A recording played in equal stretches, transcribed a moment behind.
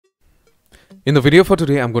In the video for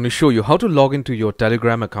today, I'm going to show you how to log into your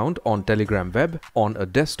Telegram account on Telegram web on a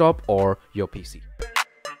desktop or your PC.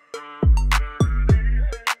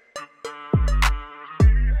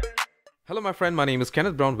 Hello my friend, my name is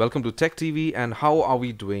Kenneth Brown. Welcome to TechTV, and how are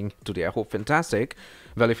we doing today? I hope fantastic.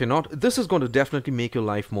 Well, if you're not, this is going to definitely make your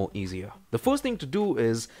life more easier. The first thing to do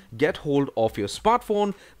is get hold of your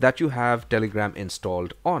smartphone that you have Telegram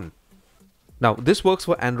installed on. Now, this works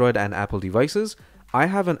for Android and Apple devices. I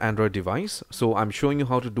have an Android device, so I'm showing you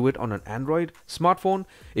how to do it on an Android smartphone.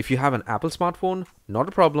 If you have an Apple smartphone, not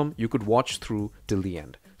a problem. You could watch through till the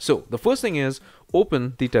end. So the first thing is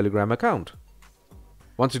open the Telegram account.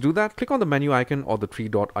 Once you do that, click on the menu icon or the three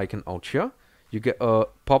dot icon out here. You get a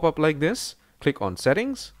pop-up like this. Click on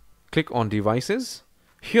settings, click on devices.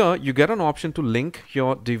 Here you get an option to link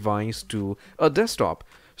your device to a desktop.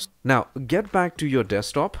 Now get back to your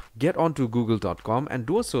desktop, get onto google.com and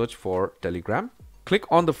do a search for Telegram. Click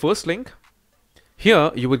on the first link.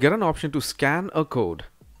 Here you will get an option to scan a code.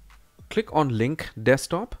 Click on link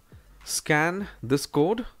desktop, scan this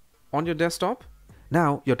code on your desktop.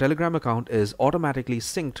 Now your Telegram account is automatically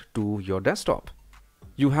synced to your desktop.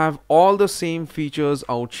 You have all the same features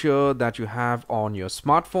out here that you have on your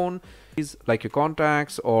smartphone, like your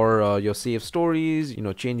contacts or your saved stories,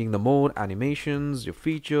 changing the mode, animations, your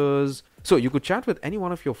features. So you could chat with any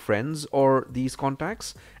one of your friends or these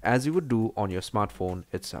contacts as you would do on your smartphone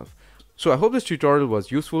itself. So I hope this tutorial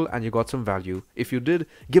was useful and you got some value. If you did,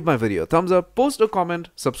 give my video a thumbs up, post a comment,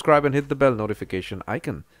 subscribe and hit the bell notification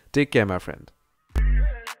icon. Take care, my friend.